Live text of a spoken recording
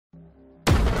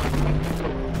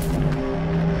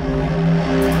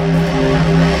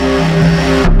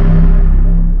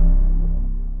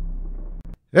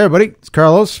Hey everybody, it's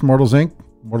Carlos, Immortals Inc.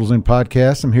 Immortals Inc.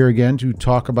 podcast. I'm here again to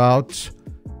talk about...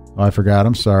 Oh, I forgot.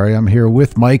 I'm sorry. I'm here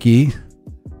with Mikey.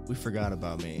 We forgot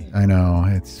about me. I know.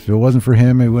 If it wasn't for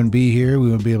him, he wouldn't be here. We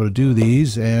wouldn't be able to do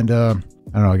these. And I don't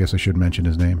know. I guess I should mention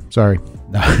his name. Sorry.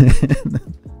 What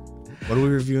are we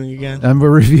reviewing again? We're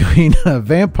reviewing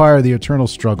Vampire: The Eternal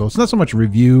Struggle. It's not so much a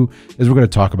review as we're going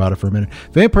to talk about it for a minute.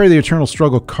 Vampire: The Eternal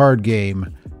Struggle card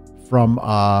game from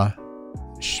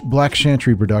Black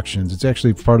Chantry Productions. It's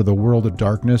actually part of the World of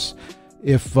Darkness.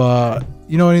 If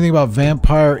you know anything about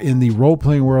Vampire in the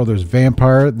role-playing world, there's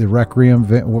Vampire, the Requiem,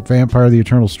 Vampire: The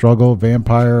Eternal Struggle,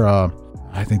 Vampire.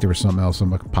 I think there was something else,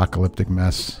 some apocalyptic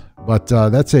mess. But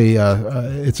that's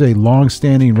it's a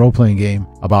long-standing role-playing game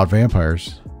about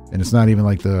vampires. And it's not even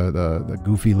like the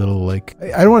goofy little, like,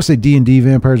 I don't want to say D&D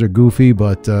vampires are goofy,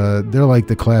 but they're like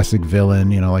the classic villain,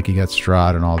 you know, like you got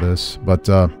Strahd and all this. But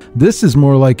this is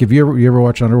more like, you ever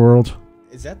watch Underworld?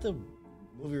 Is that the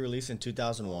movie released in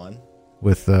 2001?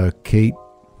 With Kate?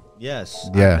 Yes.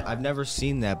 Yeah. I've never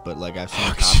seen that, but like I've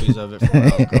seen copies of it from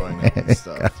when I was growing up and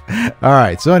stuff. All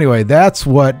right. So anyway, that's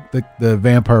what the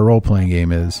vampire role-playing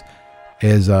game is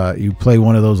you play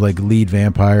one of those like lead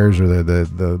vampires or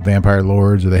the vampire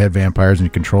lords or the head vampires, and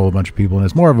you control a bunch of people, and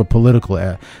it's more of a political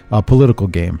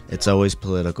game. It's always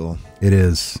political. It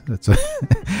is.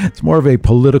 It's more of a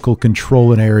political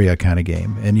control an area kind of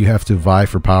game, and you have to vie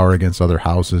for power against other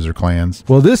houses or clans.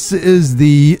 Well, this is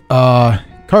the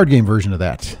card game version of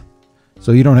that.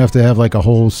 So you don't have to have like a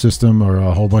whole system or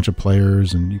a whole bunch of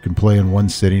players, and you can play in one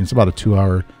sitting. It's about a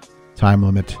 2-hour time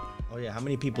limit. Yeah, how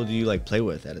many people do you like play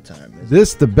with at a time?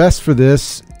 The best for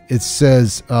this, it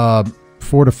says 4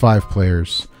 to 5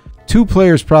 players. 2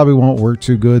 players probably won't work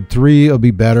too good. 3 will be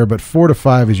better, but 4 to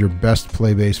 5 is your best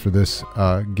play base for this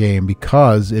game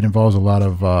because it involves a lot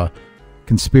of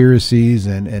conspiracies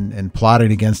and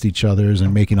plotting against each other's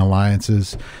and making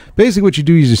alliances. Basically, what you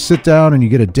do is you sit down and you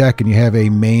get a deck and you have a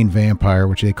main vampire,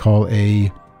 which they call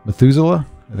a Methuselah.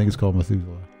 I think it's called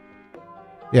Methuselah.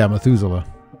 Yeah, Methuselah.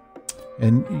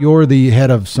 And you're the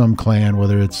head of some clan,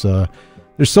 whether it's,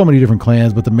 there's so many different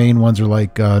clans, but the main ones are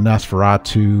like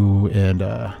Nosferatu and...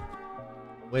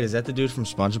 Wait, is that the dude from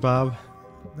SpongeBob?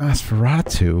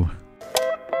 Nosferatu?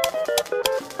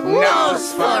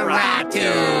 Nosferatu!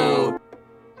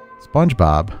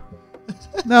 SpongeBob?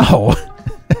 No.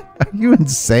 Are you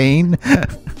insane?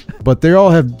 But they all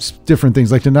have different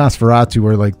things. Like the Nosferatu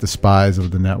are like the spies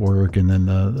of the network, and then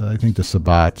I think the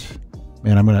Sabbat.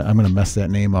 Man, I'm gonna mess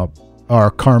that name up. Or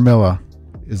Carmilla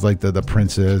is like the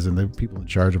princess and the people in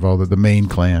charge of all the main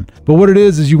clan. But what it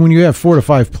is when you have 4 to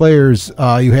 5 players,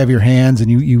 you have your hands and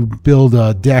you build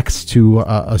decks to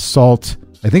assault.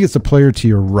 I think it's the player to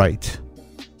your right.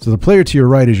 So the player to your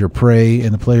right is your prey,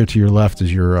 and the player to your left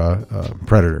is your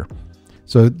predator.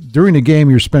 So during the game,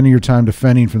 you're spending your time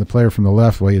defending from the player from the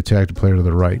left while you attack the player to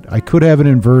the right. I could have it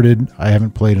inverted. I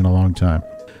haven't played in a long time.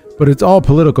 But it's all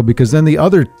political because then the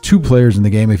other 2 players in the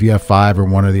game, if you have 5 or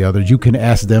one or the other, you can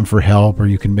ask them for help, or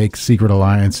you can make secret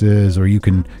alliances, or you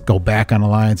can go back on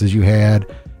alliances you had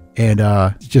and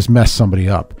just mess somebody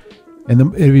up.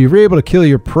 And if you're able to kill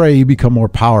your prey, you become more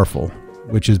powerful,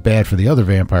 which is bad for the other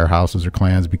vampire houses or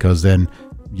clans because then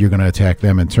you're going to attack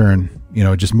them in turn. You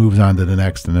know, it just moves on to the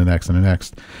next and the next and the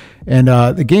next. And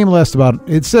the game lasts about,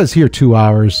 it says here 2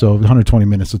 hours, so 120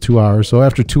 minutes, so 2 hours. So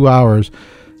after 2 hours...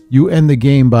 you end the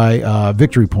game by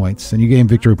victory points, and you gain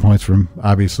victory points from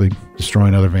obviously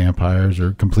destroying other vampires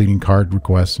or completing card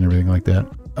requests and everything like that.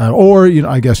 Or, you know,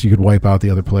 I guess you could wipe out the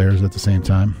other players at the same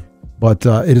time. But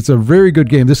it's a very good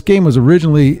game. This game was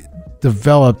originally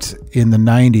developed in the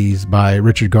 90s by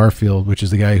Richard Garfield, which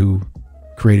is the guy who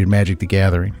created Magic the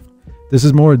Gathering.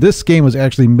 This game was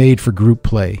actually made for group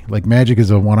play. Like Magic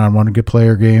is a one-on-one good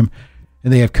player game,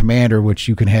 and they have Commander, which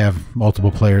you can have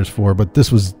multiple players for, but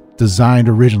this was designed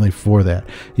originally for that.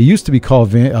 It used to be called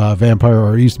Vampire,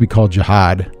 or it used to be called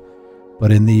Jihad,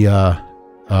 but in the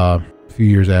few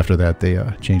years after that, they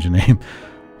changed the name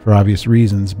for obvious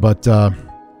reasons. But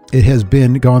it has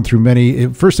gone through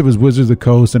many. First, it was Wizards of the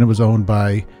Coast, and it was owned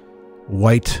by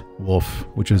White Wolf,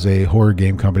 which is a horror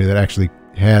game company that actually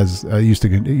has used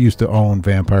to own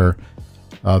Vampire,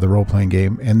 the role-playing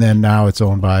game, and then now it's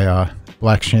owned by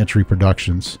Black Chantry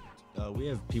Productions. We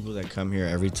have people that come here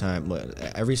every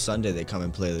Sunday they come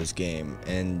and play this game.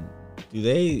 And do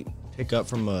they pick up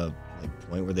from a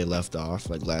point where they left off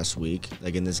like last week,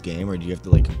 like in this game, or do you have to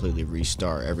like completely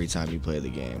restart every time you play the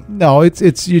game? No,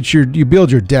 you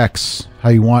build your decks how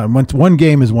you want. One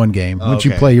game is one game. Once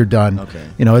you play, you're done. Okay.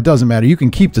 You know, it doesn't matter. You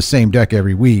can keep the same deck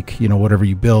every week, you know, whatever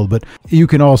you build, but you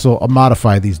can also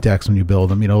modify these decks when you build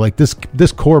them. You know, like this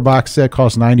core box set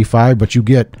costs $95, but you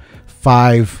get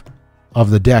 5 of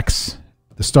the decks,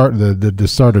 the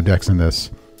starter decks in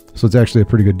this. So it's actually a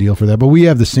pretty good deal for that. But we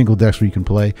have the single decks where you can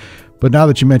play. But now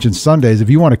that you mentioned Sundays, if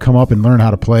you want to come up and learn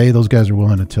how to play, those guys are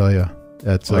willing to tell you.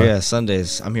 That's yeah,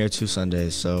 Sundays. I'm here 2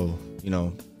 Sundays, so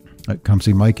come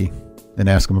see Mikey and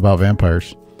ask him about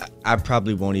vampires. I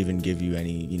probably won't even give you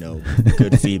any,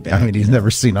 good feedback. I mean, he's never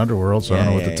seen Underworld, so I don't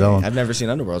know what to tell him. I've never seen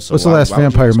Underworld. So what's the last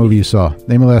vampire movie you saw?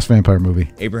 Name the last vampire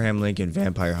movie. Abraham Lincoln,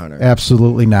 Vampire Hunter.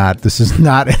 Absolutely not. This is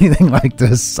not anything like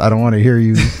this. I don't want to hear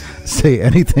you say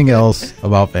anything else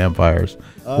about vampires.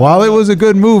 While it was a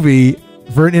good movie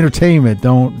for an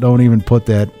don't even put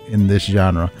that in this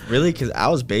genre. Really? Because I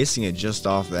was basing it just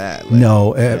off that. Like,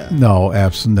 no,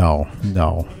 absolutely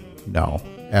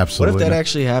What if that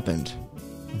actually happened?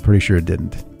 I'm pretty sure it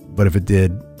didn't. But if it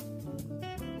did,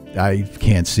 I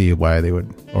can't see why they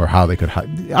would or how they could hide.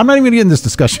 I'm not even going to get in this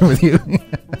discussion with you.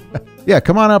 Yeah,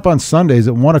 come on up on Sundays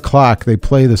at 1 o'clock. They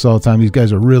play this all the time. These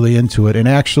guys are really into it. And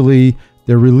actually,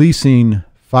 they're releasing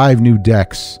 5 new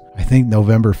decks. I think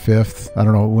November 5th. I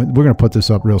don't know. We're going to put this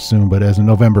up real soon, but as of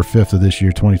November 5th of this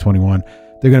year, 2021,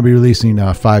 they're going to be releasing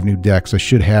 5 new decks. I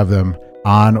should have them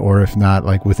on, or if not,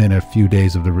 like within a few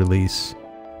days of the release.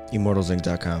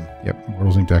 Immortalsinc.com. Yep,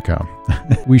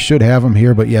 immortalsinc.com. We should have them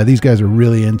here, but yeah, these guys are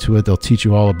really into it. They'll teach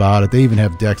you all about it. They even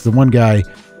have decks. The one guy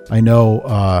I know,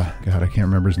 God, I can't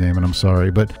remember his name, and I'm sorry,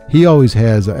 but he always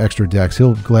has extra decks.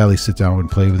 He'll gladly sit down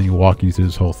and play with you, walk you through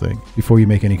this whole thing before you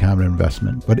make any kind of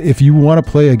investment. But if you want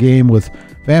to play a game with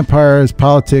vampires,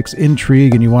 politics,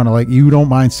 intrigue, and you want to you don't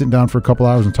mind sitting down for a couple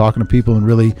hours and talking to people and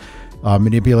really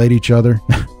manipulate each other,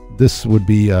 this would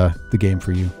be the game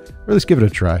for you. Or let's give it a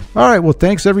try. All right. Well,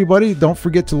 thanks, everybody. Don't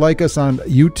forget to like us on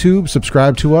YouTube.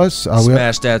 Subscribe to us.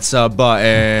 Smash that sub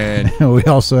button. We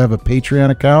also have a Patreon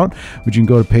account, which you can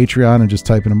go to Patreon and just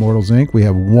type in Immortals Inc. We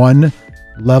have 1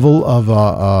 level of,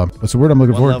 what's the word I'm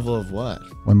looking for? 1 level of what?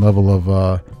 1 level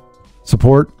of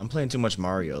support. I'm playing too much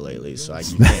Mario lately, so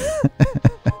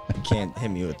you can't hit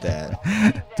me with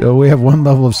that. So we have 1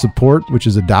 level of support, which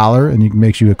is $1, and it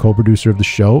makes you a co-producer of the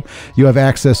show. You have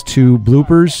access to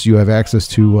bloopers. You have access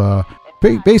to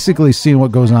basically seeing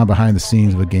what goes on behind the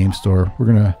scenes of a game store. We're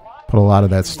gonna put a lot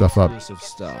of that stuff up. Exclusive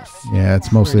stuff. Yeah,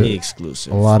 it's mostly pretty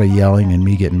exclusive. A lot of yelling and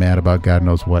me getting mad about God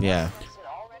knows what. Yeah.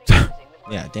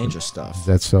 Yeah, dangerous stuff. Is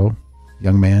that so,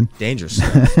 young man? Dangerous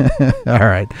stuff. All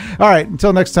right.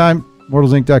 Until next time,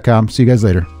 mortalsinc.com. See you guys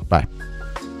later. Bye.